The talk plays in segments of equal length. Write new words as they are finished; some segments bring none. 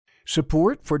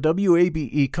Support for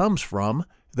WABE comes from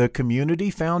the Community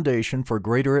Foundation for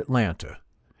Greater Atlanta.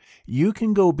 You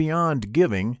can go beyond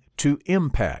giving to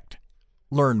impact.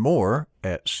 Learn more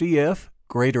at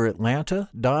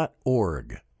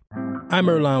cfgreateratlanta.org. I'm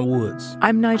Earlonne Woods.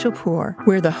 I'm Nigel Poor.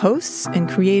 We're the hosts and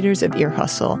creators of Ear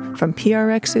Hustle from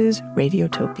PRX's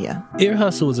Radiotopia. Ear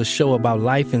Hustle is a show about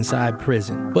life inside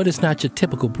prison, but it's not your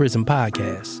typical prison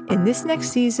podcast. In this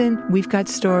next season, we've got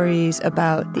stories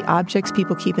about the objects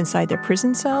people keep inside their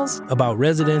prison cells, about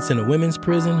residents in a women's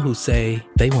prison who say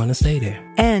they want to stay there,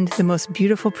 and the most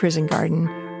beautiful prison garden.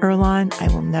 Earlonne, I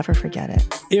will never forget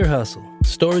it. Ear Hustle.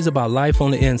 Stories about life on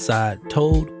the inside,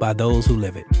 told by those who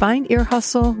live it. Find Ear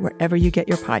Hustle wherever you get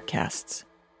your podcasts.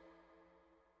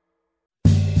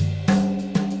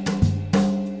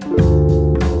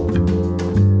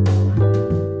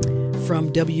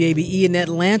 From WABE in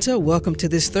Atlanta, welcome to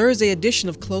this Thursday edition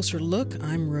of Closer Look.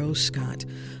 I'm Rose Scott.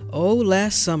 Oh,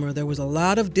 last summer there was a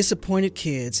lot of disappointed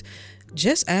kids.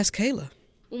 Just ask Kayla.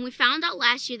 When we found out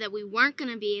last year that we weren't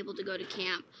going to be able to go to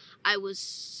camp, I was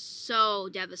so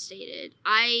devastated.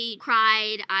 I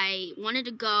cried. I wanted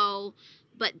to go.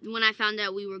 But when I found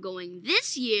out we were going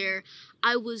this year,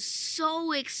 I was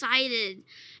so excited.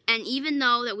 And even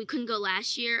though that we couldn't go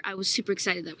last year, I was super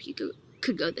excited that we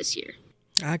could go this year.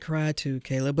 I cried too,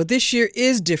 Kayla, but this year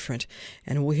is different,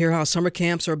 and we'll hear how summer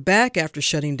camps are back after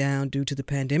shutting down due to the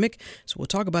pandemic, so we'll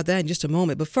talk about that in just a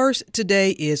moment. But first,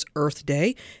 today is Earth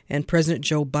Day, and President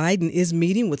Joe Biden is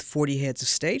meeting with 40 heads of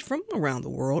state from around the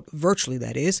world, virtually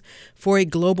that is, for a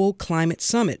global climate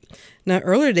summit. Now,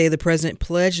 earlier today, the president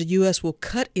pledged the U.S. will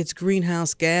cut its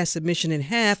greenhouse gas emission in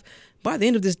half by the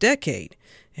end of this decade.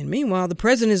 And meanwhile, the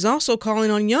president is also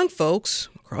calling on young folks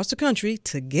across the country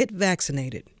to get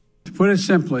vaccinated. To put it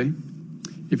simply,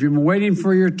 if you've been waiting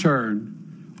for your turn,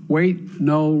 wait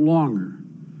no longer.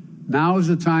 Now is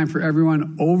the time for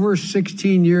everyone over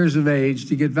 16 years of age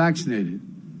to get vaccinated.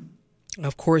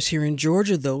 Of course, here in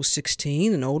Georgia, those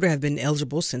 16 and older have been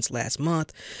eligible since last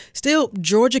month. Still,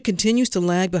 Georgia continues to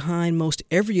lag behind most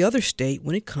every other state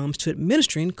when it comes to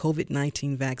administering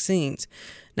COVID-19 vaccines.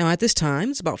 Now, at this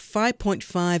time, it's about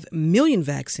 5.5 million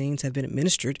vaccines have been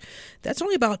administered. That's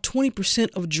only about 20%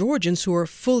 of Georgians who are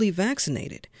fully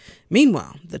vaccinated.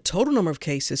 Meanwhile, the total number of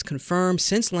cases confirmed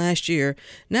since last year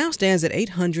now stands at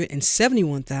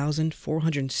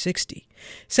 871,460.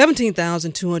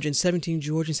 17,217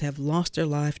 Georgians have lost their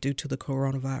life due to the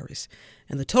coronavirus.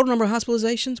 And the total number of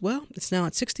hospitalizations, well, it's now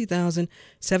at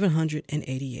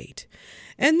 60,788.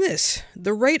 And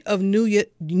the rate of new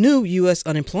U.S.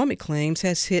 unemployment claims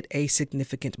has hit a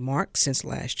significant mark since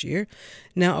last year.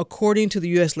 Now, according to the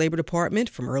U.S. Labor Department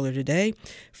from earlier today,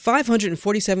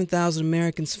 547,000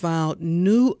 Americans filed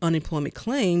new unemployment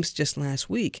claims just last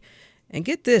week. And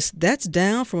get this, that's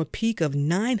down from a peak of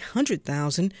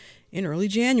 900,000 in early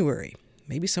January.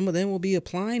 Maybe some of them will be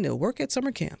applying to work at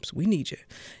summer camps. We need you.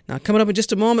 Now, coming up in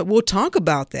just a moment, we'll talk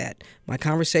about that. My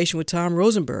conversation with Tom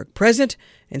Rosenberg, President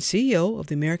and CEO of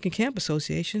the American Camp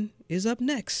Association, is up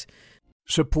next.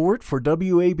 Support for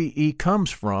WABE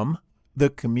comes from the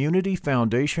Community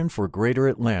Foundation for Greater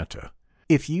Atlanta.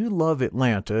 If you love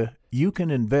Atlanta, you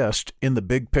can invest in the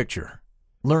big picture.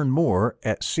 Learn more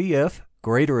at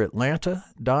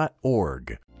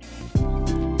cfgreateratlanta.org.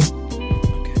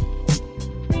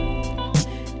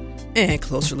 And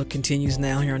Closer Look continues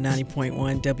now here on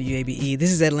 90.1 WABE. This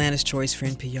is Atlanta's Choice for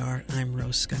NPR. I'm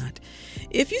Rose Scott.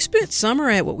 If you spent summer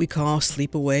at what we call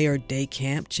sleepaway or day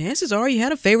camp, chances are you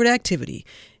had a favorite activity.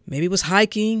 Maybe it was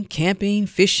hiking, camping,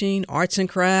 fishing, arts and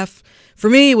craft. For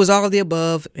me, it was all of the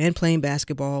above and playing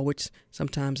basketball, which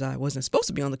sometimes I wasn't supposed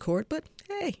to be on the court, but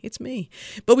hey, it's me.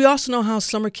 But we also know how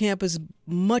summer camp is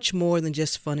much more than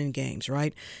just fun and games,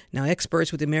 right? Now,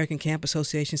 experts with the American Camp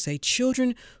Association say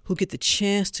children who get the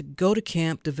chance to go to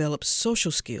camp develop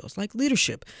social skills like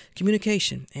leadership,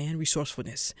 communication, and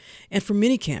resourcefulness. And for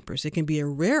many campers, it can be a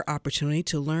rare opportunity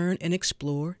to learn and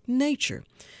explore nature.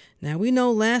 Now, we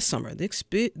know last summer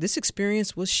this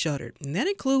experience was shuttered, and that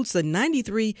includes the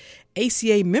 93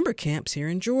 ACA member camps here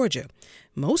in Georgia.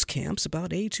 Most camps, about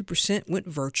 82%, went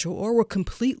virtual or were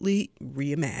completely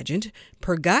reimagined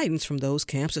per guidance from those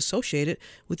camps associated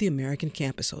with the American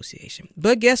Camp Association.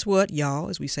 But guess what, y'all,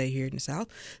 as we say here in the South,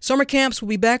 summer camps will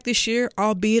be back this year,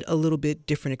 albeit a little bit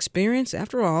different experience.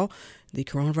 After all, the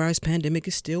coronavirus pandemic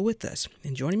is still with us.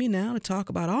 And joining me now to talk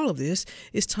about all of this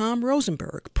is Tom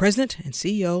Rosenberg, President and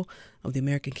CEO of the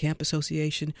American Camp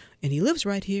Association, and he lives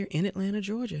right here in Atlanta,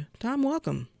 Georgia. Tom,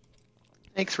 welcome.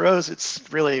 Thanks, Rose. It's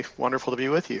really wonderful to be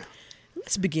with you.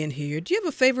 Let's begin here. Do you have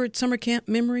a favorite summer camp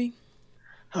memory?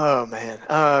 Oh man,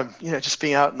 just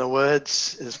being out in the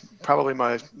woods is probably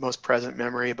my most present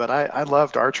memory. But I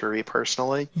loved archery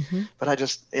personally. Mm-hmm.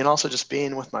 But and also just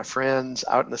being with my friends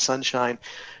out in the sunshine,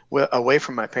 away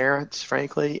from my parents,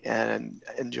 frankly, and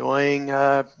enjoying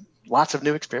lots of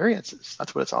new experiences.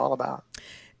 That's what it's all about.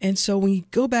 And so when you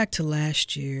go back to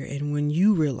last year and when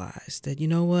you realized that, you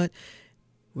know what,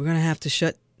 we're going to have to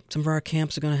some of our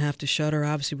camps are going to have to shutter.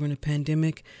 Obviously, we're in a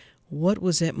pandemic. What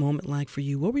was that moment like for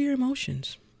you? What were your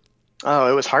emotions? Oh,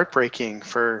 it was heartbreaking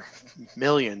for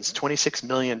millions. 26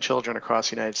 million children across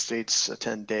the United States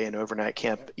attend day and overnight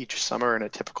camp each summer in a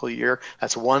typical year.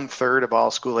 That's 1/3 of all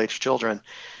school-age children.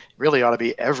 It really ought to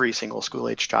be every single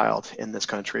school-age child in this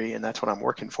country, and that's what I'm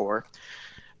working for.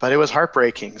 But it was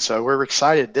heartbreaking. So we're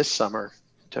excited this summer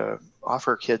to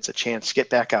offer kids a chance to get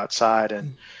back outside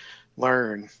and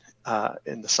learn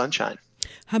in the sunshine.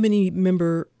 How many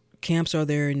member camps are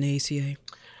there in the ACA?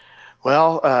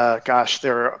 Well,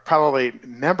 there are probably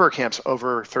member camps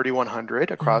over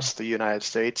 3,100 across the United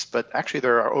States, but actually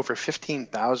there are over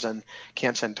 15,000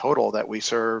 camps in total that we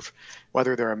serve,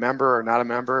 whether they're a member or not a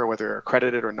member, or whether they're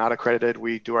accredited or not accredited.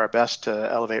 We do our best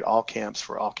to elevate all camps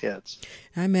for all kids.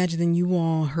 I imagine then you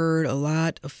all heard a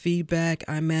lot of feedback.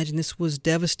 I imagine this was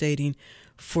devastating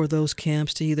for those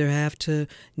camps to either have to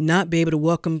not be able to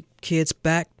welcome kids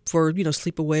back for,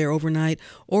 sleepaway or overnight,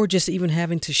 or just even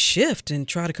having to shift and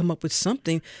try to come up with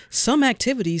some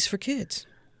activities for kids.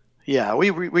 Yeah,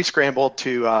 we scrambled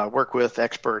to work with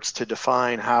experts to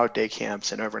define how day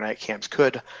camps and overnight camps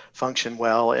could function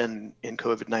well in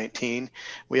COVID-19.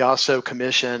 We also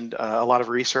commissioned a lot of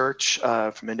research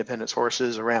from independent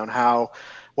sources around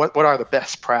what are the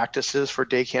best practices for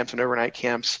day camps and overnight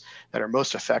camps that are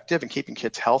most effective in keeping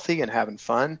kids healthy and having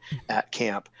fun at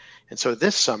camp. And so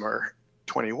this summer,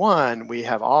 21, we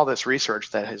have all this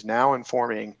research that is now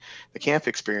informing the camp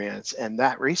experience, and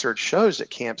that research shows that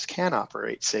camps can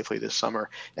operate safely this summer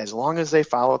as long as they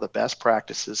follow the best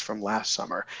practices from last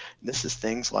summer. And this is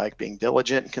things like being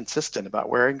diligent and consistent about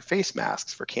wearing face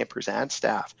masks for campers and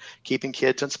staff, keeping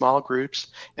kids in small groups,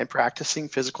 and practicing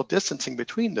physical distancing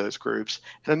between those groups,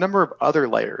 and a number of other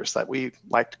layers that we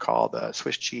like to call the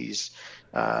Swiss cheese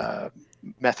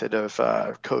method of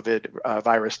COVID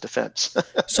virus defense.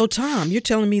 So, Tom, you're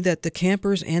telling me that the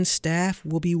campers and staff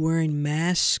will be wearing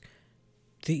masks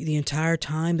the entire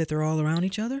time that they're all around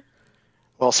each other?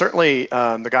 Well, certainly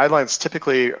the guidelines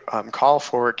typically call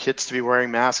for kids to be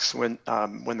wearing masks when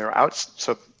they're out.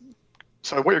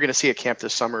 So what you're going to see at camp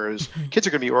this summer is kids are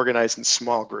going to be organized in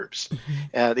small groups.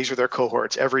 These are their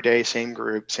cohorts every day, same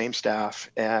group, same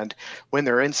staff. And when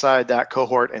they're inside that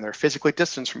cohort and they're physically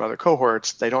distanced from other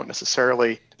cohorts, they don't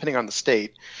necessarily, depending on the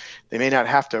state, they may not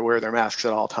have to wear their masks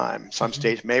at all times. Some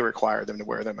states may require them to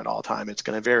wear them at all time. It's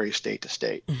going to vary state to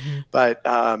state. But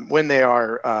when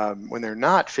they're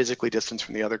not physically distanced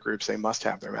from the other groups, they must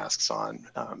have their masks on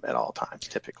at all times,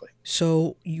 typically.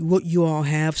 So you all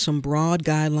have some broad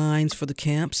guidelines for the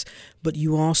camps, but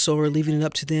you also are leaving it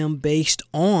up to them based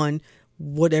on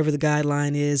whatever the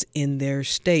guideline is in their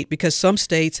state, because some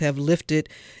states have lifted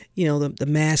the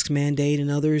mask mandate,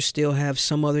 and others still have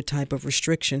some other type of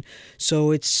restriction.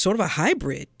 So it's sort of a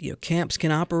hybrid. Camps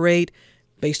can operate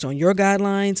based on your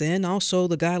guidelines and also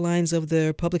the guidelines of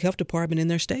the public health department in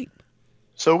their state.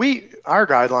 So our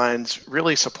guidelines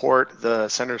really support the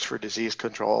Centers for Disease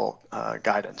Control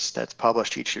guidance that's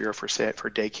published each year for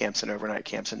day camps and overnight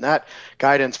camps. And that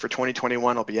guidance for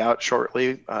 2021 will be out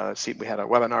shortly. We had a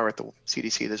webinar at the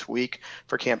CDC this week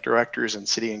for camp directors and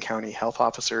city and county health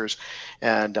officers,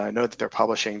 and I know that they're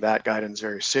publishing that guidance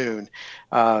very soon.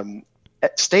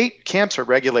 State camps are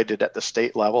regulated at the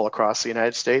state level across the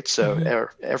United States. So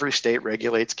every state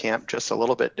regulates camp just a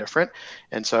little bit different.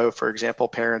 And so, for example,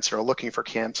 parents who are looking for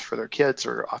camps for their kids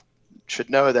should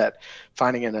know that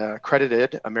finding an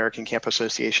accredited American Camp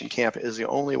Association camp is the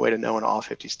only way to know in all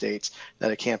 50 states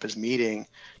that a camp is meeting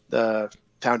the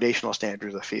foundational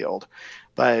standards of the field.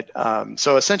 But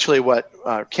so essentially what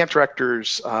camp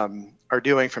directors are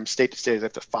doing from state to state is they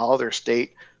have to follow their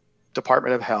state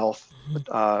Department of Health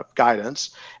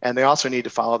guidance, and they also need to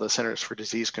follow the Centers for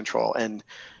Disease Control. And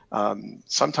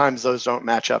sometimes those don't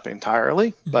match up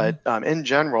entirely, but in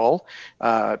general,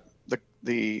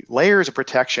 the layers of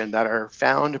protection that are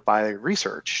found by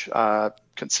research,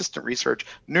 consistent research,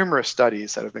 numerous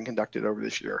studies that have been conducted over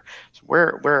this year,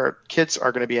 where kids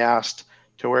are going to be asked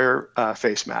to wear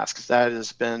face masks. That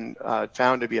has been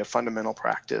found to be a fundamental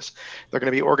practice. They're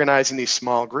going to be organizing these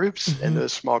small groups, and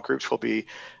those small groups will be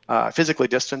physically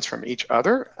distanced from each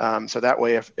other. So that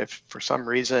way, if for some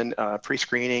reason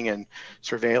pre-screening and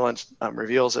surveillance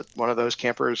reveals that one of those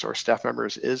campers or staff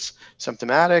members is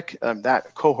symptomatic,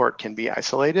 that cohort can be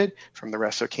isolated from the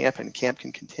rest of camp, and camp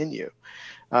can continue.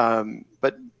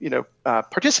 But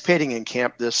participating in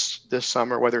camp this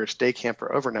summer, whether it's day camp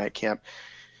or overnight camp,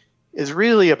 is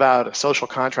really about a social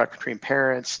contract between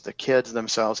parents, the kids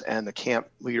themselves, and the camp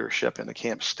leadership and the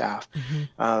camp staff.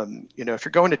 Mm-hmm. If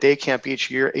you're going to day camp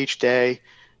each day,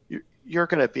 you're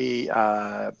going to be,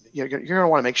 you're going to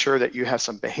want to make sure that you have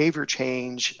some behavior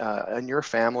change in your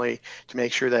family to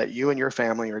make sure that you and your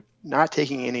family are not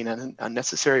taking any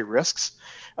unnecessary risks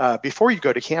before you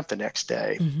go to camp the next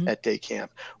day mm-hmm. at day camp.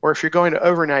 Or if you're going to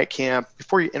overnight camp,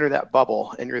 before you enter that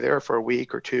bubble and you're there for a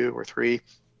week or 2 or 3,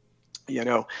 you're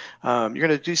going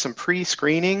to do some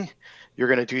pre-screening. You're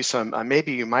going to do some,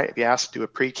 maybe you might be asked to do a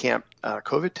pre-camp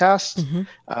COVID test. Mm-hmm.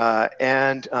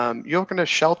 And you're going to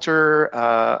shelter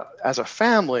as a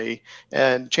family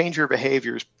and change your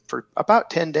behaviors for about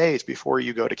 10 days before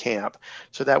you go to camp,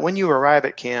 so that when you arrive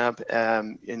at camp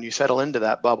and you settle into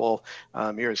that bubble,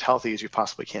 you're as healthy as you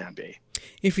possibly can be.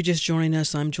 If you're just joining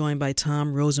us, I'm joined by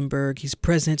Tom Rosenberg. He's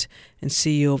president and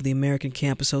CEO of the American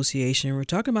Camp Association. We're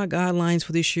talking about guidelines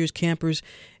for this year's campers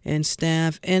and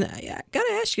staff. And I got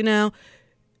to ask you now,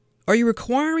 are you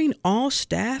requiring all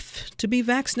staff to be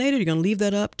vaccinated? Or are you going to leave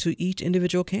that up to each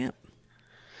individual camp?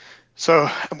 So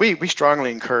we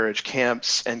strongly encourage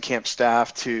camps and camp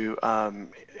staff to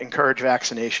encourage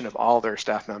vaccination of all their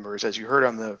staff members. As you heard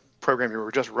on the program you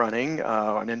were just running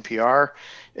on NPR,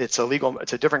 it's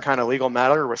a different kind of legal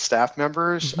matter with staff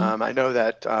members. Mm-hmm. I know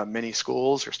that many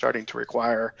schools are starting to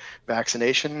require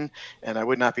vaccination, and I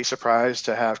would not be surprised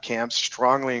to have camps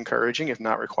strongly encouraging, if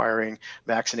not requiring,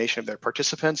 vaccination of their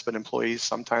participants, but employees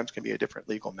sometimes can be a different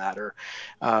legal matter.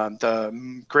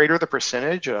 The greater the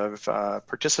percentage of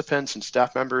participants and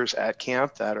staff members at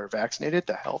camp that are vaccinated,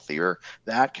 the healthier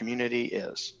that community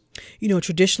is.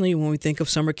 Traditionally, when we think of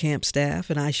summer camp staff,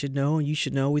 and I should know, and you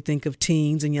should know, we think of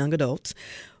teens and young adults.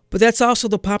 But that's also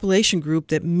the population group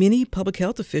that many public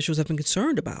health officials have been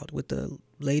concerned about with the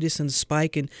latest in the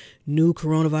spike in new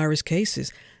coronavirus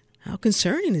cases. How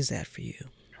concerning is that for you?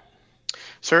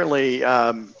 Certainly,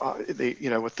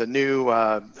 with the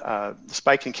new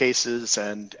spike in cases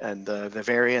and the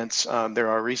variants, there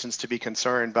are reasons to be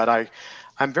concerned. But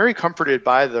I'm very comforted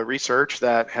by the research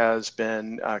that has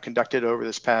been conducted over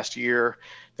this past year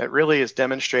that really is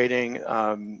demonstrating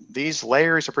these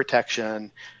layers of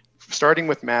protection, starting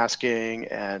with masking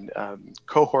and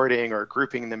cohorting or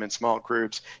grouping them in small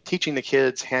groups, teaching the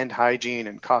kids hand hygiene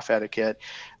and cough etiquette,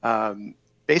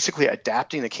 basically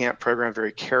adapting the camp program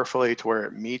very carefully to where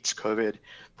it meets COVID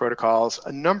protocols,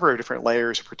 a number of different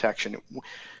layers of protection.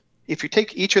 If you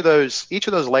take each of those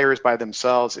layers by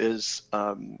themselves,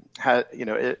 they're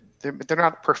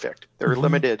not perfect. They're mm-hmm.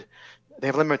 limited. They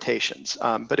have limitations.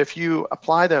 But if you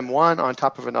apply them one on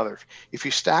top of another, if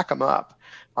you stack them up,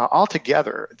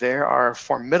 altogether, they are a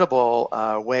formidable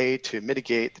way to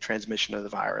mitigate the transmission of the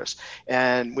virus.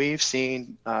 And we've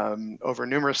seen over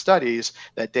numerous studies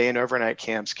that day and overnight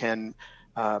camps can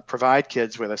provide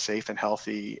kids with a safe and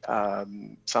healthy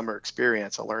summer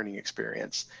experience, a learning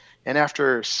experience. And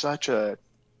after such a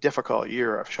difficult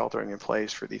year of sheltering in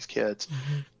place for these kids,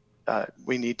 mm-hmm.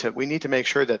 we need to make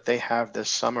sure that they have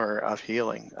this summer of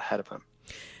healing ahead of them.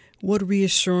 What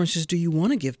reassurances do you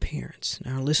want to give parents,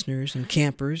 our listeners and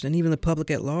campers, and even the public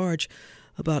at large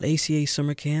about ACA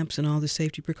summer camps and all the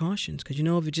safety precautions? Because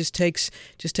if it just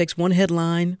takes one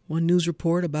headline, one news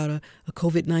report about a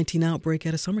COVID-19 outbreak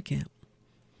at a summer camp.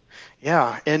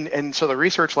 Yeah, and so the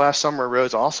research last summer,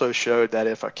 Rose, also showed that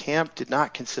if a camp did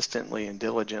not consistently and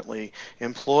diligently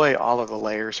employ all of the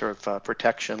layers of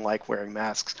protection, like wearing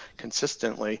masks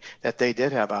consistently, that they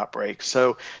did have outbreaks.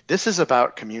 So this is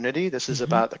about community. This is mm-hmm.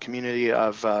 about the community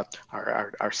of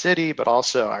our city, but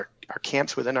also our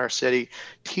camps within our city,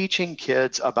 teaching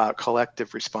kids about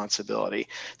collective responsibility.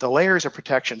 The layers of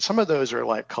protection, some of those are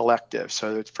like collective.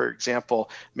 So, for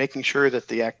example, making sure that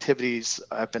the activities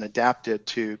have been adapted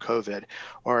to COVID,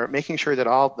 or making sure that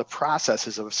all the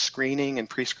processes of screening and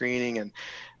pre-screening and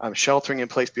sheltering in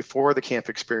place before the camp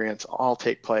experience all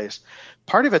take place.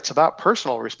 Part of it's about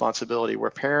personal responsibility,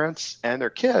 where parents and their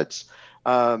kids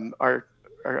are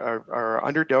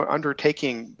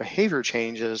undertaking behavior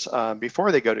changes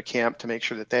before they go to camp to make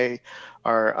sure that they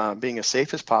are being as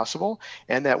safe as possible,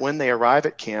 and that when they arrive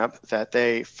at camp, that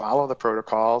they follow the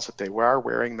protocols, that they are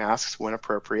wearing masks when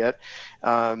appropriate.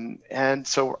 And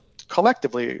so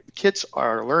collectively, kids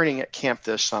are learning at camp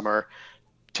this summer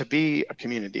to be a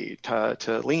community,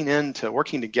 to lean into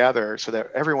working together so that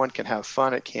everyone can have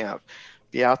fun at camp.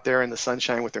 be out there in the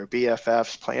sunshine with their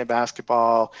BFFs, playing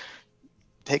basketball,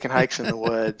 taking hikes in the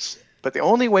woods. But the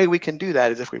only way we can do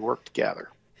that is if we work together.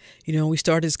 You know, we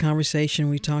started this conversation.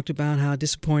 We talked about how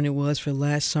disappointing it was for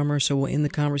last summer. So we'll end the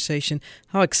conversation.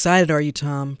 How excited are you,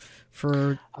 Tom,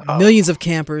 for millions of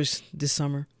campers this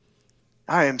summer?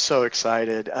 I am so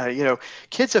excited.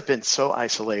 Kids have been so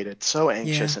isolated, so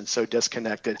anxious, and so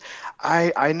disconnected.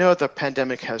 I know the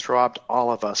pandemic has robbed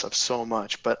all of us of so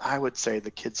much, but I would say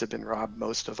the kids have been robbed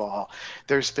most of all.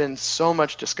 There's been so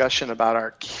much discussion about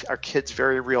our kids'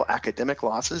 very real academic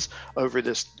losses over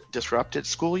this disrupted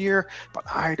school year, but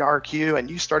I'd argue, and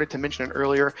you started to mention it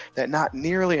earlier, that not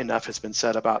nearly enough has been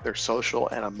said about their social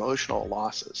and emotional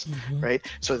losses, right?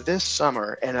 So this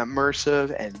summer, an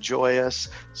immersive and joyous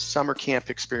summer camp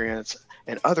experience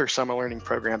and other summer learning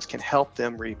programs can help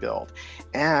them rebuild.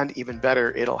 And even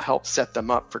better, it'll help set them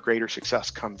up for greater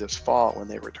success come this fall when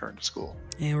they return to school.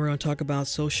 And we're going to talk about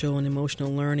social and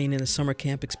emotional learning in the summer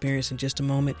camp experience in just a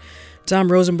moment.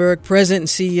 Tom Rosenberg, President and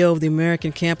CEO of the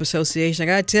American Camp Association. I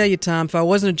got to tell you, Tom, if I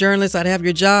wasn't a journalist, I'd have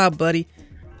your job, buddy.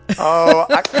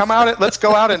 Let's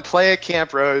go out and play at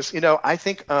Camp Rose. I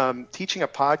think teaching a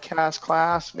podcast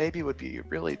class maybe would be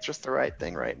really just the right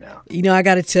thing right now. I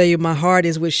got to tell you, my heart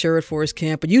is with Sherwood Forest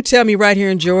Camp. But you tell me right here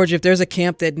in Georgia, if there's a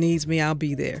camp that needs me, I'll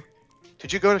be there.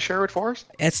 Did you go to Sherwood Forest?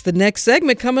 That's the next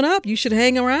segment coming up. You should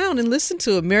hang around and listen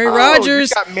to it. Mary Rogers.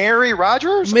 You got Mary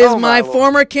Rogers? Is my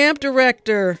former camp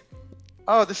director.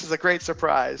 Oh, this is a great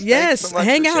surprise. Yes, so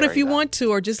hang out if you want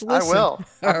to, or just listen. I will.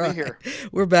 I'll be here.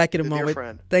 We're back in a Good moment.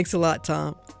 Friend. Thanks a lot,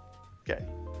 Tom. Okay.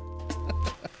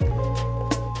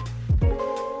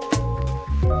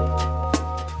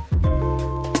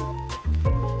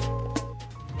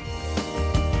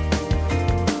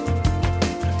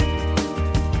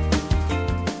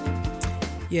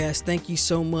 Yes, thank you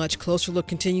so much. Closer Look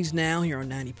continues now here on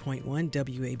 90.1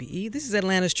 WABE. This is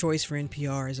Atlanta's Choice for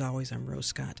NPR. As always, I'm Rose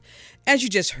Scott. As you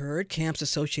just heard, camps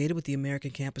associated with the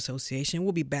American Camp Association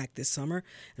will be back this summer.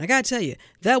 And I got to tell you,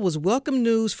 that was welcome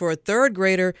news for a third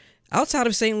grader outside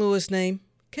of St. Louis named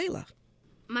Kayla.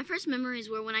 My first memories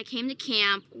were when I came to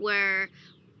camp, where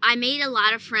I made a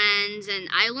lot of friends and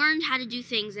I learned how to do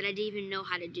things that I didn't even know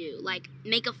how to do, like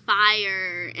make a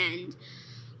fire and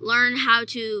learn how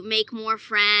to make more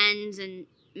friends and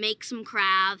make some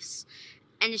crafts.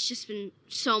 And it's just been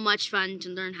so much fun to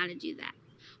learn how to do that.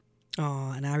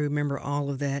 Oh, and I remember all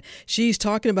of that. She's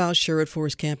talking about Sherwood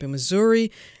Forest Camp in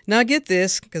Missouri. Now get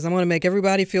this, because I'm going to make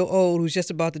everybody feel old who's just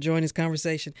about to join this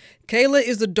conversation. Kayla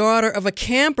is the daughter of a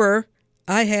camper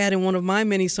I had in one of my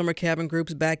many summer cabin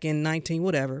groups back in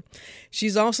 19-whatever.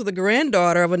 She's also the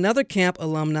granddaughter of another camp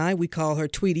alumni. We call her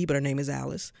Tweety, but her name is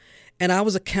Alice. And I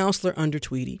was a counselor under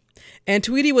Tweety. And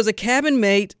Tweety was a cabin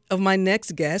mate of my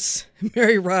next guest,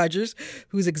 Mary Rogers,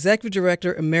 who's Executive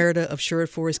Director Emerita of Sherwood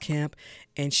Forest Camp.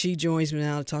 And she joins me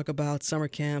now to talk about summer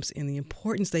camps and the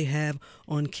importance they have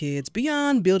on kids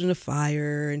beyond building a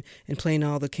fire and playing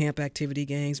all the camp activity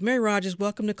games. Mary Rogers,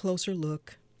 welcome to Closer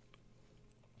Look.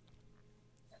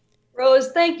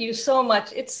 Rose, thank you so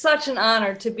much. It's such an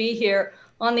honor to be here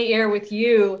on the air with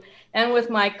you and with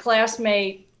my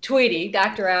classmate, Tweety,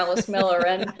 Dr. Alice Miller,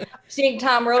 and seeing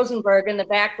Tom Rosenberg in the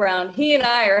background. He and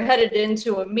I are headed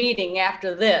into a meeting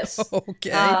after this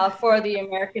for the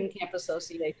American Camp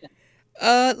Association.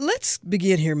 Let's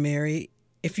begin here, Mary,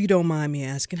 if you don't mind me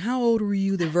asking. How old were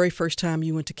you the very first time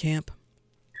you went to camp?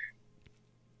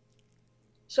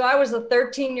 So I was a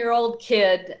 13-year-old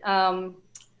kid,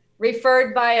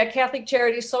 referred by a Catholic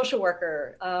Charities social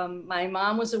worker. My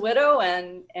mom was a widow,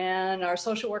 and our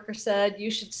social worker said,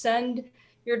 you should send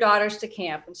your daughters to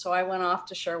camp. And so I went off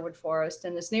to Sherwood Forest.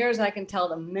 And as near as I can tell,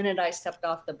 the minute I stepped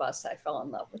off the bus, I fell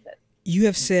in love with it. You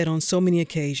have said on so many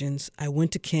occasions, I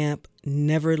went to camp,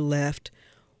 never left.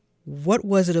 What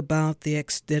was it about the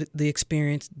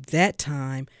experience that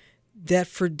time that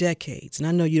for decades, and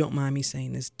I know you don't mind me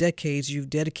saying this, decades you've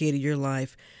dedicated your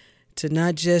life to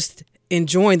not just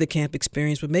enjoying the camp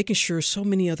experience, but making sure so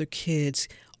many other kids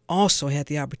also had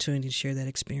the opportunity to share that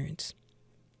experience?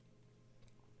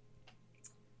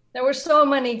 There were so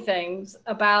many things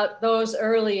about those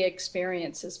early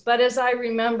experiences, but as I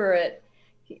remember it,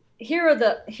 here are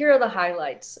the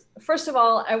highlights. First of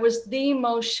all, I was the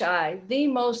most shy, the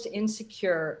most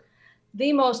insecure,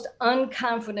 the most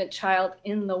unconfident child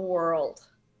in the world.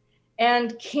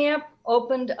 And camp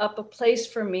opened up a place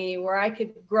for me where I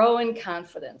could grow in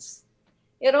confidence.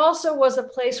 It also was a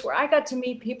place where I got to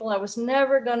meet people I was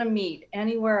never going to meet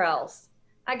anywhere else.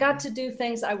 I got to do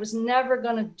things I was never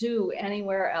going to do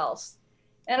anywhere else.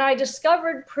 And I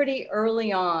discovered pretty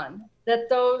early on that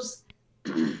those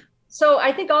So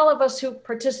I think all of us who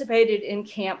participated in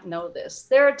camp know this.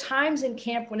 There are times in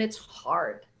camp when it's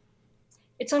hard.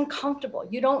 It's uncomfortable.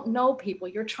 You don't know people.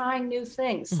 You're trying new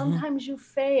things. Sometimes you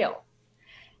fail.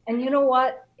 And you know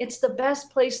what? It's the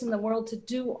best place in the world to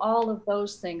do all of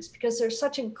those things because there's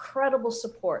such incredible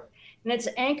support. And it's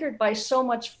anchored by so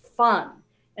much fun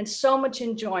and so much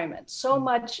enjoyment, so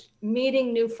much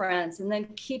meeting new friends and then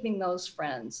keeping those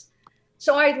friends.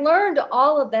 So I learned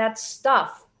all of that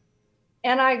stuff.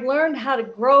 And I learned how to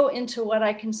grow into what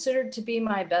I considered to be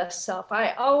my best self.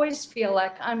 I always feel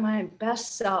like I'm my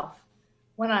best self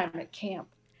when I'm at camp.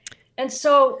 And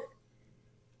so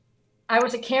I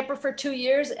was a camper for 2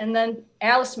 years, and then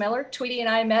Alice Miller, Tweety, and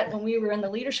I met when we were in the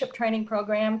leadership training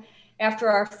program after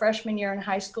our freshman year in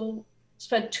high school,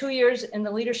 spent 2 years in the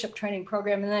leadership training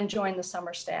program, and then joined the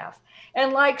summer staff.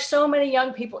 And like so many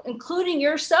young people, including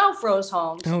yourself, Rose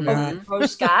Holmes,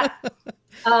 Rose Scott,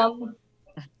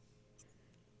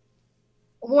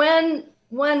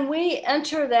 when we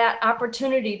enter that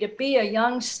opportunity to be a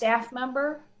young staff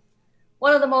member,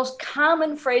 one of the most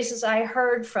common phrases I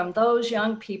heard from those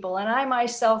young people, and I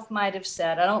myself might have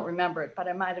said, I don't remember it, but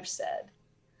I might have said,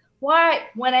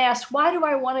 when asked, why do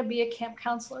I want to be a camp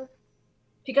counselor?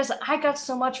 Because I got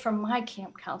so much from my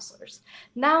camp counselors.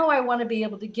 Now I want to be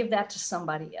able to give that to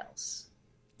somebody else.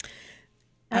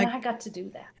 And I got to do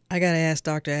that. I got to ask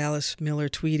Dr. Alice Miller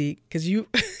Tweety, because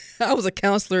I was a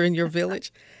counselor in your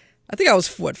village. I think I was,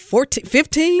 14,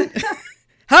 15?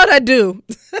 How'd I do?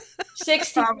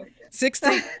 16.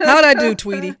 16. How'd I do,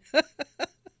 Tweety?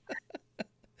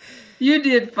 You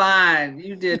did fine.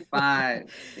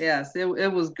 Yes,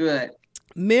 it was good.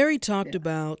 Mary talked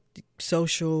about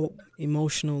social,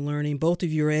 emotional learning. Both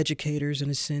of you are educators in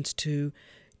a sense, too.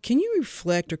 Can you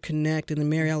reflect or connect, and then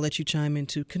Mary, I'll let you chime in,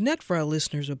 too, connect for our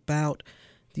listeners about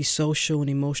the social and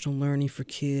emotional learning for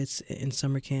kids in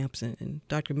summer camps? And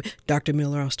Dr.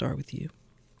 Miller, I'll start with you.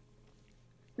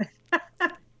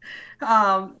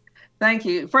 Thank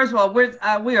you. First of all,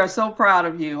 we are so proud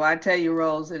of you. I tell you,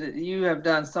 Rose, you have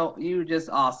done you're just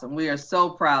awesome. We are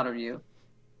so proud of you.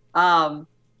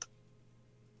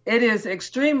 It is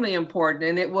extremely important,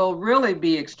 and it will really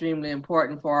be extremely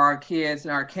important for our kids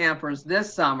and our campers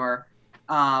this summer,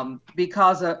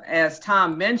 because of, as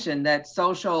Tom mentioned,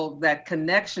 that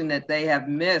connection that they have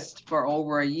missed for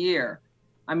over a year.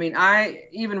 I mean, I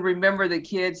even remember the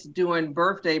kids doing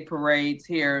birthday parades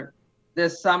here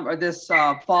this summer, this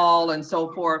fall and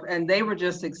so forth, and they were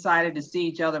just excited to see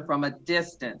each other from a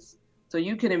distance. So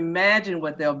you can imagine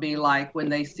what they'll be like when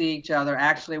they see each other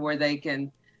actually, where they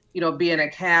can, be in a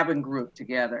cabin group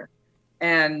together.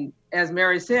 And as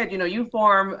Mary said, you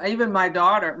form, even my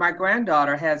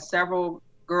granddaughter has several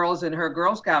girls in her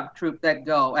Girl Scout troop that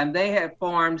go, and they have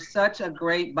formed such a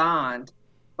great bond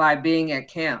by being at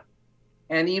camp.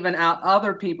 And even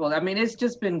other people, I mean, it's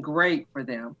just been great for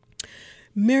them.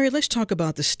 Mary, let's talk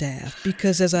about the staff,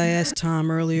 because as I asked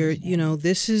Tom earlier,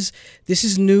 this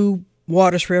is new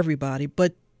waters for everybody,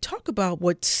 but talk about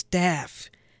what staff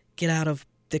get out of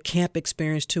the camp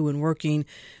experience too, and working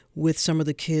with some of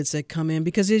the kids that come in,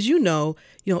 because as you know,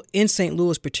 in St.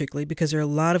 Louis particularly, because there are a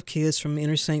lot of kids from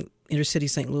inner city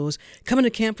St. Louis coming to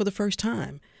camp for the first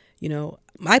time.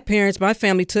 My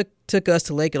family took us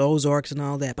to Lake Ozarks and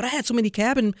all that, but I had so many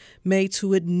cabin mates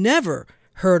who had never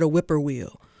heard a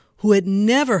whippoorwill, who had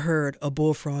never heard a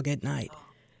bullfrog at night.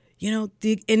 And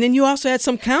then you also had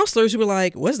some counselors who were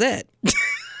like, what's that?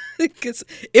 Because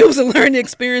it was a learning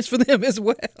experience for them as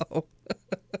well.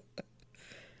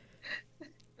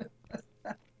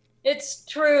 It's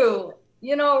true.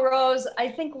 Rose, I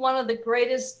think one of the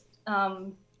greatest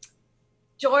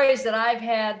joys that I've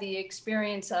had the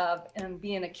experience of in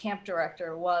being a camp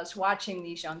director was watching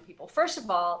these young people. First of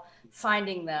all,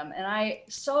 finding them. And I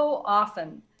so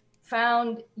often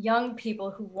found young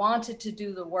people who wanted to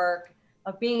do the work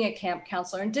of being a camp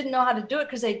counselor and didn't know how to do it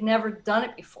because they'd never done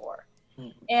it before.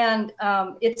 And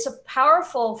it's a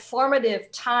powerful,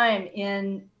 formative time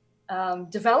in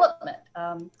development,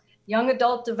 young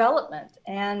adult development.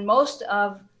 And most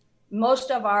of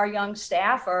our young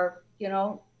staff are,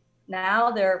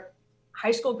 now they're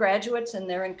high school graduates and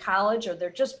they're in college, or they're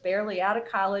just barely out of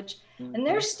college, and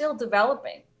they're still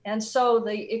developing. And so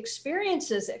the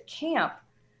experiences at camp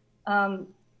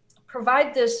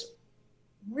provide this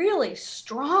really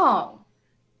strong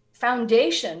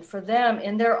foundation for them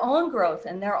in their own growth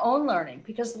and their own learning,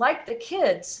 because like the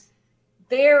kids,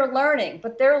 they're learning,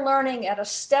 but they're learning at a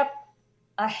step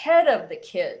ahead of the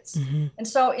kids. Mm-hmm. And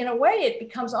so in a way, it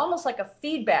becomes almost like a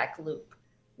feedback loop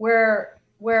where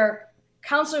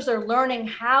counselors are learning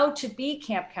how to be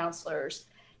camp counselors,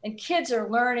 and kids are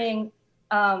learning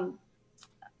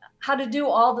how to do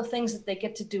all the things that they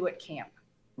get to do at camp.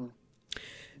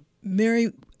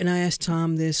 Mary, and I asked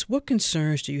Tom this, what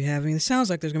concerns do you have? I mean, it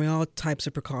sounds like there's going to be all types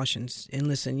of precautions. And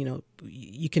listen,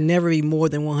 you can never be more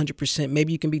than 100%.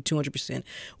 Maybe you can be 200%.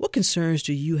 What concerns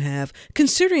do you have,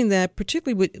 considering that,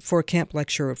 particularly for a camp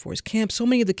like Sherwood Forest Camp, so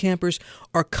many of the campers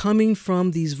are coming from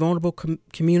these vulnerable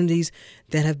communities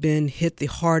that have been hit the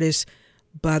hardest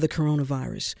by the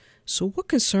coronavirus. So what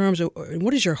concerns, or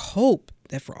what is your hope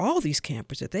that for all these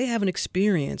campers, that they have an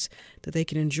experience that they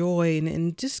can enjoy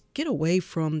and just get away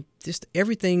from just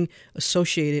everything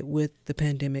associated with the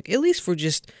pandemic, at least for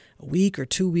just a week or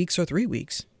 2 weeks or 3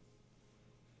 weeks?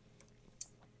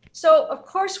 So, of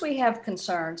course, we have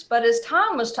concerns. But as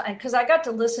Tom was talking, because I got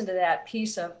to listen to that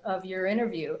piece of your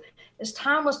interview, as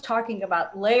Tom was talking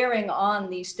about layering on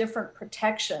these different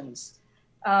protections,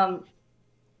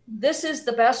 this is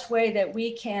the best way that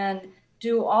we can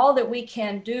do all that we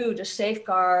can do to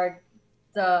safeguard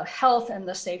the health and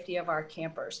the safety of our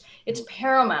campers. It's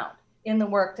paramount in the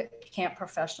work that camp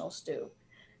professionals do.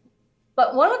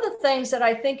 But one of the things that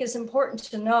I think is important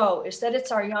to know is that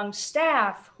it's our young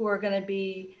staff who are going to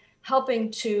be helping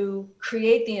to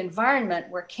create the environment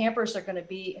where campers are going to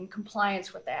be in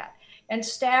compliance with that, and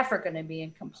staff are going to be in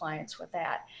compliance with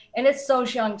that. And it's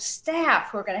those young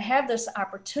staff who are going to have this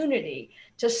opportunity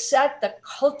to set the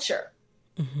culture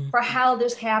for how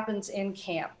this happens in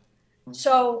camp.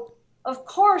 So, of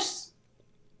course,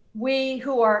 we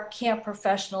who are camp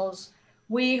professionals,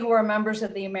 we who are members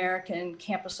of the American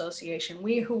Camp Association,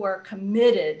 we who are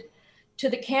committed to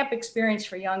the camp experience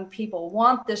for young people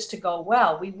want this to go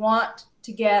well. We want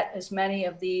to get as many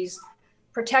of these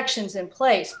protections in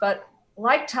place. But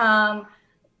like Tom,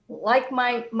 like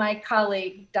my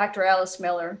colleague, Dr. Alice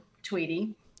Miller,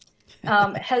 Tweedy,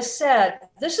 has said,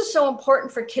 this is so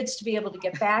important for kids to be able to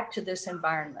get back to this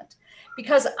environment.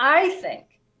 Because I think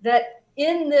that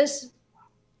in this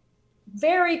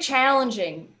very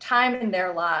challenging time in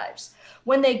their lives,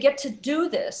 when they get to do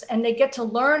this and they get to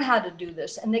learn how to do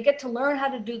this and they get to learn how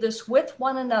to do this with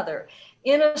one another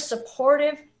in a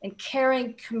supportive and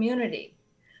caring community,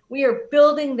 we are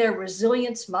building their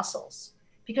resilience muscles,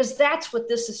 because that's what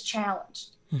this has challenged.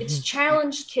 It's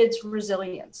challenged kids'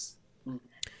 resilience.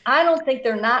 I don't think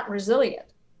they're not resilient.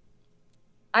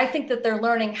 I think that they're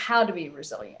learning how to be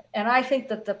resilient. And I think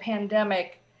that the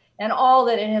pandemic and all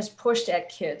that it has pushed at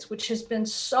kids, which has been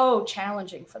so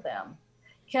challenging for them,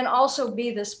 can also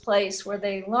be this place where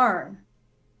they learn,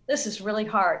 this is really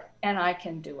hard and I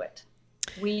can do it.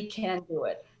 We can do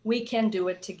it. We can do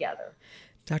it together.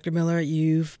 Dr. Miller,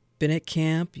 you've been at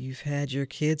camp, you've had your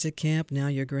kids at camp, now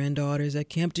your granddaughters at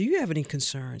camp. Do you have any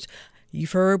concerns?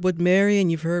 You've heard what Mary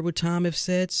and you've heard what Tom have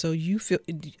said, so you feel,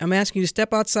 I'm asking you to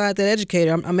step outside that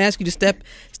educator. I'm asking you to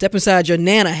step inside your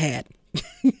Nana hat.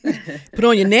 Put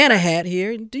on your Nana hat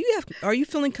here. Are you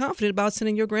feeling confident about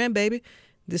sending your grandbaby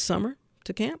this summer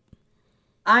to camp?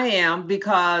 I am,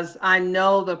 because I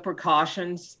know the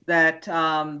precautions that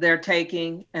they're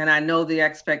taking, and I know the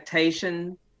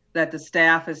expectation that the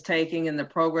staff is taking and the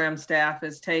program staff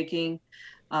is taking.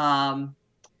 I'm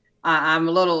a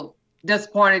little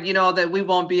disappointed, that we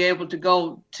won't be able to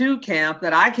go to camp,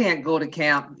 that I can't go to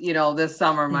camp, this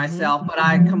summer myself, but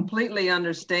I completely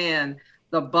understand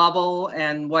the bubble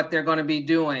and what they're going to be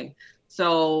doing.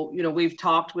 So, we've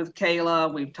talked with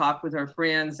Kayla, we've talked with her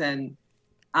friends, and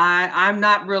I'm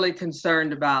not really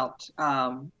concerned about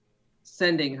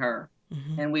sending her.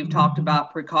 And we've talked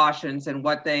about precautions and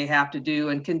what they have to do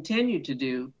and continue to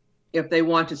do if they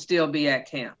want to still be at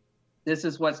camp. This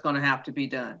is what's going to have to be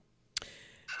done.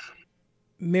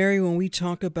 Mary, when we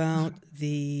talk about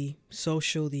the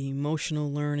social, the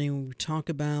emotional learning, when we talk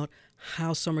about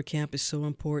how summer camp is so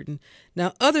important.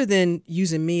 Now, other than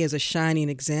using me as a shining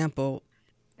example,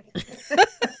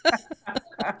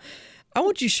 I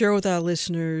want you to share with our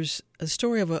listeners a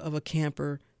story of a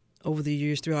camper over the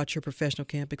years throughout your professional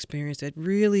camp experience that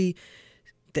really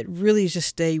has just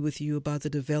stayed with you about the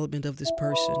development of this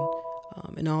person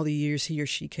in all the years he or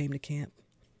she came to camp.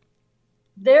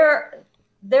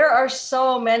 There are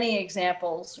so many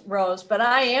examples, Rose, but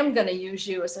I am going to use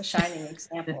you as a shining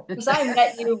example because I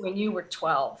met you when you were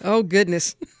 12. Oh,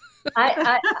 goodness.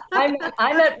 I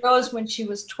met Rose when she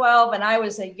was 12, and I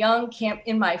was a young camp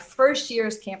in my first year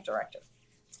as camp director.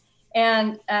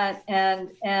 And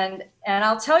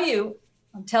I'll tell you,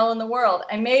 I'm telling the world,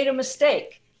 I made a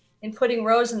mistake in putting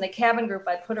Rose in the cabin group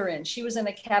I put her in. She was in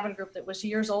a cabin group that was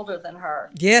years older than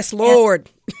her. Yes, Lord.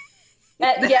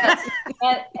 Yes,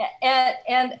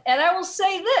 and I will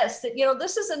say this, that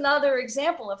this is another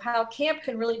example of how camp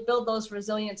can really build those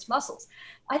resilience muscles.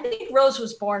 I think Rose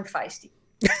was born feisty,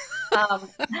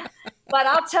 But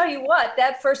I'll tell you what,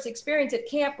 that first experience at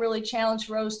camp really challenged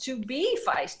Rose to be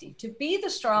feisty, to be the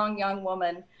strong young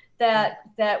woman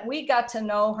that we got to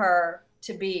know her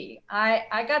to be.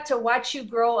 I got to watch you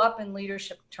grow up in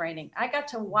leadership training. I got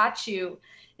to watch you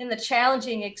in the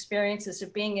challenging experiences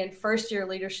of being in first year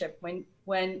leadership when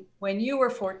you were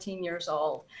 14 years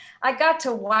old. I got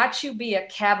to watch you be a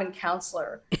cabin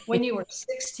counselor when you were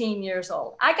 16 years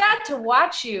old. I got to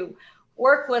watch you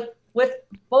work with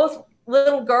both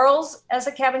little girls as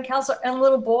a cabin counselor and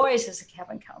little boys as a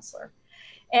cabin counselor.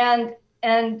 And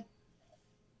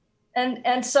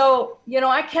so,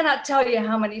 I cannot tell you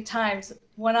how many times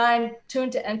when I'm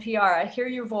tuned to NPR, I hear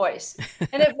your voice,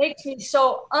 and it makes me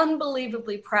so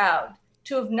unbelievably proud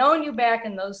to have known you back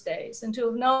in those days and to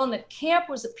have known that camp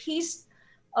was a piece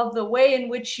of the way in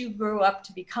which you grew up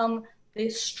to become the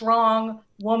strong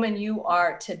woman you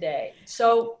are today.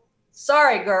 So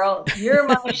sorry, girl, you're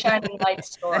my shining light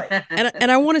story.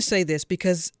 And I want to say this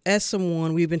because as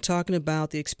someone, we've been talking about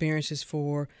the experiences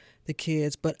for the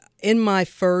kids, but in my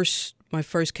first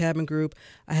cabin group,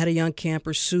 I had a young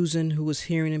camper, Susan, who was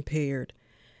hearing impaired.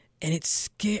 And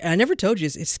I never told you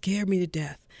this, it scared me to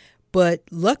death. But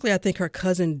luckily, I think her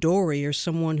cousin Dory, or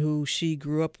someone who she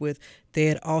grew up with, they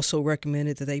had also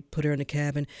recommended that they put her in the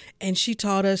cabin. And she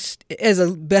taught us,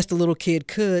 as best a little kid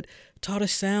could, taught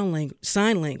us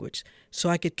sign language so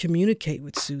I could communicate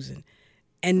with Susan.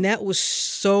 And that was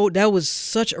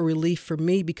such a relief for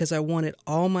me because I wanted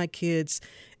all my kids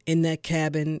in that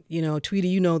cabin. Tweety,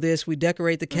 you know this. We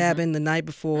decorate the cabin the night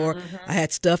before. I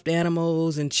had stuffed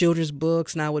animals and children's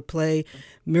books, and I would play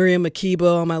Miriam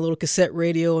Makeba on my little cassette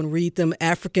radio and read them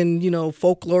African,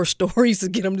 folklore stories to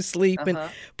get them to sleep.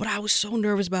 But I was so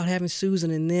nervous about having Susan,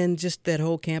 and then just that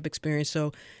whole camp experience.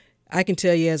 So I can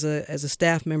tell you, as a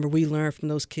staff member, we learned from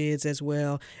those kids as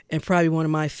well. And probably one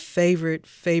of my favorite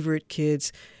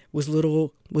kids was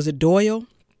it Doyle?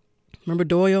 Remember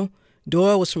Doyle?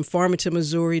 Doyle was from Farmington,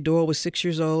 Missouri. Doyle was 6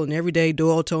 years old, and every day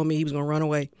Doyle told me he was going to run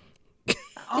away.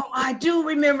 Oh, I do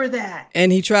remember that.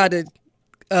 And he tried to,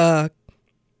 how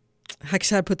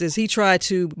can I put this? He tried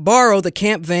to borrow the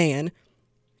camp van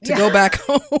to go back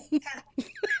home.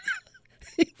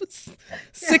 He was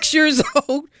 6 years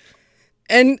old.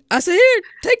 And I said, here,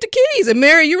 take the keys. And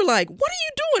Mary, you were like, what are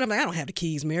you doing? I'm like, I don't have the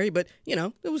keys, Mary. But,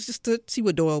 it was just to see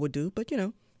what Doyle would do. But,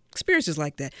 experiences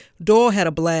like that. Doyle had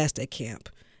a blast at camp.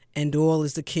 And Doyle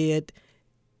is the kid.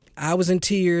 I was in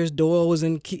tears. Doyle was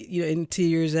in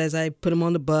tears as I put him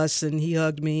on the bus, and he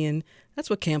hugged me. And that's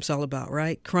what camp's all about,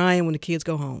 right? Crying when the kids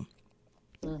go home.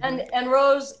 And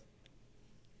Rose,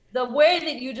 the way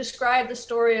that you describe the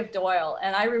story of Doyle,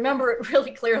 and I remember it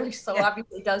really clearly, so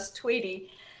obviously does Tweety.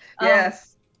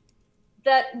 Yes.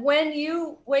 That when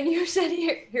you said,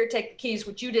 here, take the keys,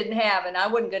 which you didn't have, and I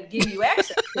wasn't going to give you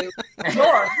access to,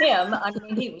 nor him. I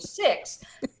mean, he was 6.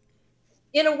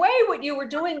 In a way, what you were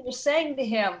doing was saying to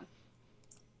him,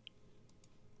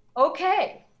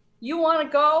 okay, you want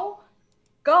to go?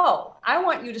 Go. I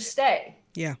want you to stay.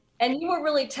 Yeah. And you were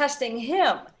really testing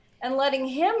him and letting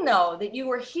him know that you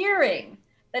were hearing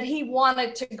that he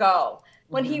wanted to go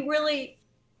when he really,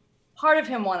 part of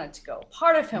him wanted to go.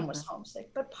 Part of him was homesick,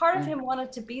 but part of him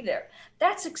wanted to be there.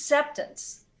 That's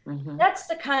acceptance. That's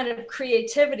the kind of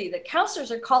creativity that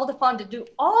counselors are called upon to do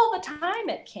all the time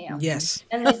at camp. Yes.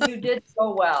 And that you did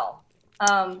so well.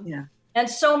 And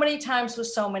so many times with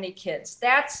so many kids.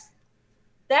 That's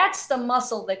the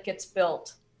muscle that gets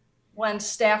built when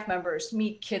staff members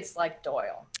meet kids like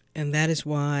Doyle. And that is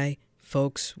why,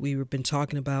 folks, we've been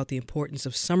talking about the importance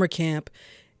of summer camp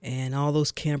and all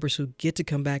those campers who get to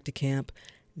come back to camp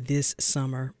this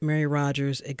summer. Mary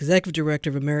Rogers, Executive Director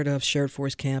of Emerita of Shared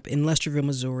Force Camp in Lesterville,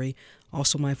 Missouri,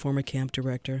 also my former camp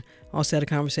director. Also had a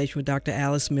conversation with Dr.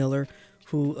 Alice Miller,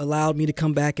 who allowed me to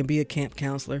come back and be a camp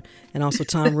counselor, and also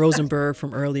Tom Rosenberg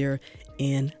from earlier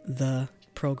in the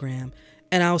program.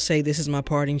 And I'll say this is my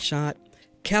parting shot.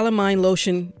 Calamine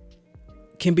lotion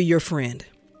can be your friend.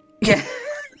 Yeah.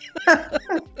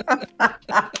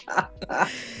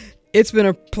 It's been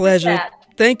a pleasure.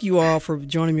 Thank you all for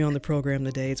joining me on the program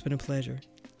today. It's been a pleasure.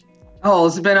 Oh,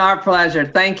 it's been our pleasure.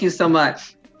 Thank you so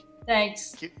much.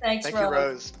 Thanks. Thanks, Thank you,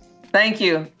 Rose. Thank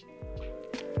you.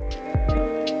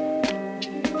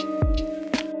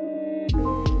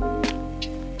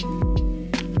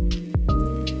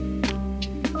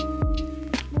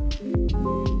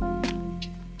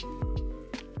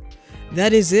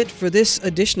 That is it for this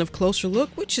edition of Closer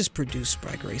Look, which is produced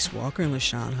by Grace Walker and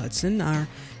LaShawn Hudson. Our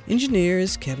engineer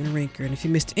is Kevin Rinker. And if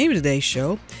you missed any of today's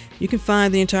show, you can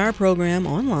find the entire program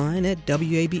online at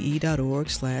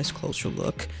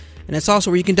wabe.org/closerlook. And that's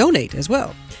also where you can donate as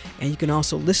well. And you can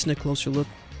also listen to Closer Look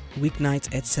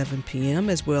weeknights at 7 p.m.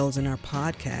 as well as in our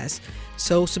podcast.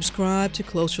 So subscribe to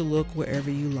Closer Look wherever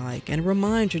you like. And a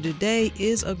reminder, today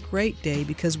is a great day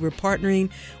because we're partnering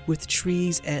with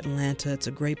Trees Atlanta. It's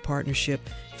a great partnership.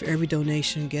 For every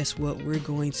donation, guess what? We're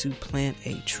going to plant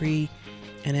a tree.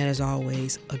 And that is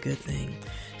always a good thing.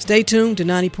 Stay tuned to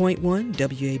 90.1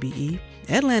 WABE,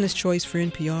 Atlanta's Choice for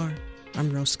NPR. I'm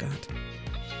Rose Scott.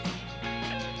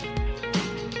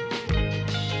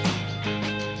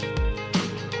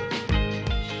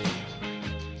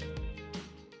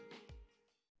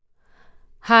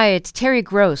 Hi, it's Terry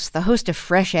Gross, the host of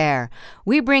Fresh Air.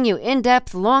 We bring you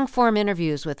in-depth, long-form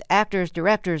interviews with actors,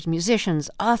 directors, musicians,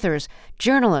 authors,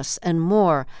 journalists, and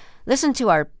more. Listen to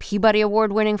our Peabody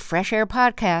Award-winning Fresh Air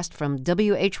podcast from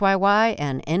WHYY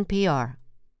and NPR.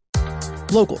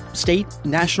 Local, state,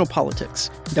 national politics.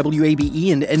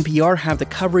 WABE and NPR have the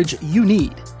coverage you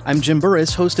need. I'm Jim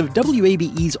Burris, host of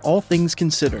WABE's All Things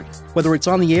Considered. Whether it's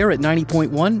on the air at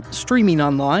 90.1, streaming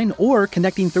online, or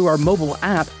connecting through our mobile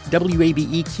app,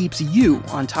 WABE keeps you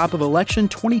on top of election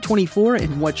 2024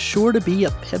 in what's sure to be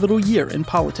a pivotal year in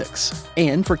politics.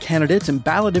 And for candidates and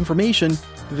ballot information,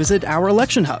 visit our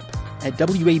election hub at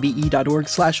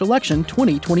wabe.org/election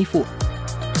 2024.